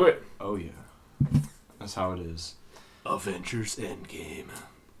gonna do it. Oh yeah. That's how it is. Avengers Endgame.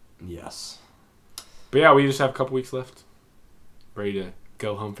 Yes. But yeah, we just have a couple weeks left. Ready to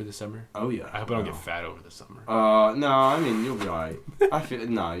go home for the summer. Oh yeah. I hope I don't get fat over the summer. No, I mean you'll be alright. I feel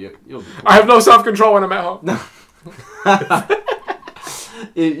you'll be cool. I have no self-control when I'm at home.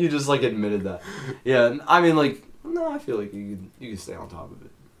 You just like admitted that. Yeah, I mean like no, I feel like you can stay on top of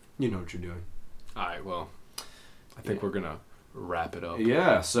it. You know what you're doing. All right, well, I think we're gonna wrap it up.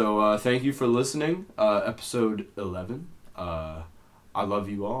 Yeah, so thank you for listening. Episode 11. I love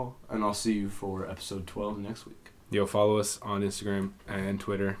you all, and I'll see you for episode 12 next week. Yo, follow us on Instagram and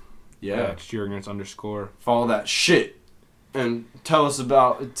Twitter. Yeah. @Cheerignorance_. Follow that shit. And tell us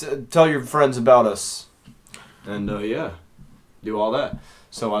tell your friends about us. And yeah, do all that.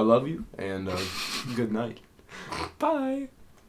 So I love you, and good night. Bye.